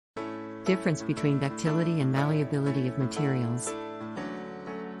Difference between ductility and malleability of materials.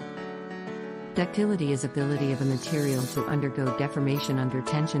 Ductility is ability of a material to undergo deformation under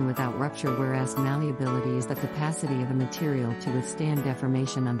tension without rupture, whereas malleability is the capacity of a material to withstand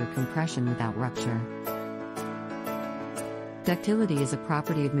deformation under compression without rupture. Ductility is a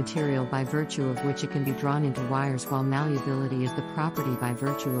property of material by virtue of which it can be drawn into wires, while malleability is the property by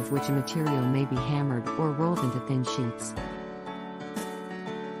virtue of which a material may be hammered or rolled into thin sheets.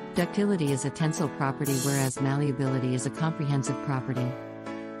 Ductility is a tensile property, whereas malleability is a comprehensive property.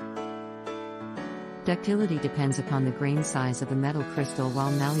 Ductility depends upon the grain size of the metal crystal,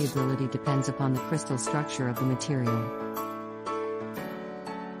 while malleability depends upon the crystal structure of the material.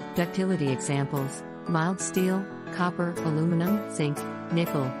 Ductility examples: mild steel, copper, aluminum, zinc,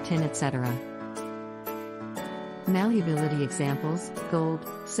 nickel, tin, etc. Malleability examples: gold,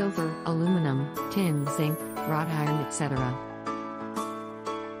 silver, aluminum, tin, zinc, wrought iron, etc.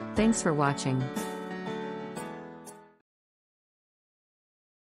 Thanks for watching.